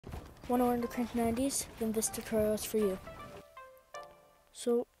Want to learn to crank 90s? Then this tutorial is for you.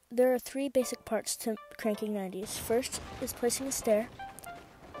 So there are 3 basic parts to cranking 90s. First is placing a stair.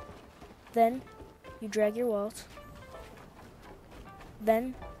 Then you drag your walls.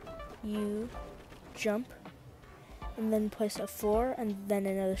 Then you jump. And then place a floor and then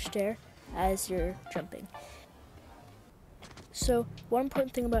another stair as you're jumping. So one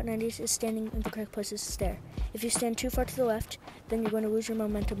important thing about 90s is standing in the correct place as a stair. If you stand too far to the left, then you're going to lose your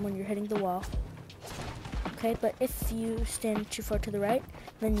momentum when you're hitting the wall. Okay, but if you stand too far to the right,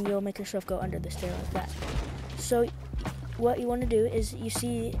 then you'll make yourself go under the stair like that. So what you want to do is you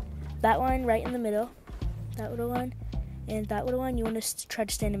see that line right in the middle, that little line, and that little line, you want to try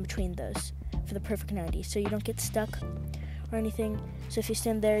to stand in between those for the perfect 90, so you don't get stuck or anything. So if you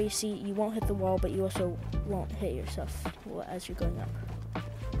stand there, you see you won't hit the wall, but you also won't hit yourself as you're going up.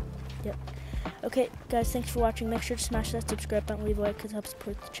 Yep. Okay, guys, thanks for watching. Make sure to smash that subscribe button, leave a like because it helps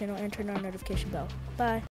support the channel, and turn on notification bell. Bye.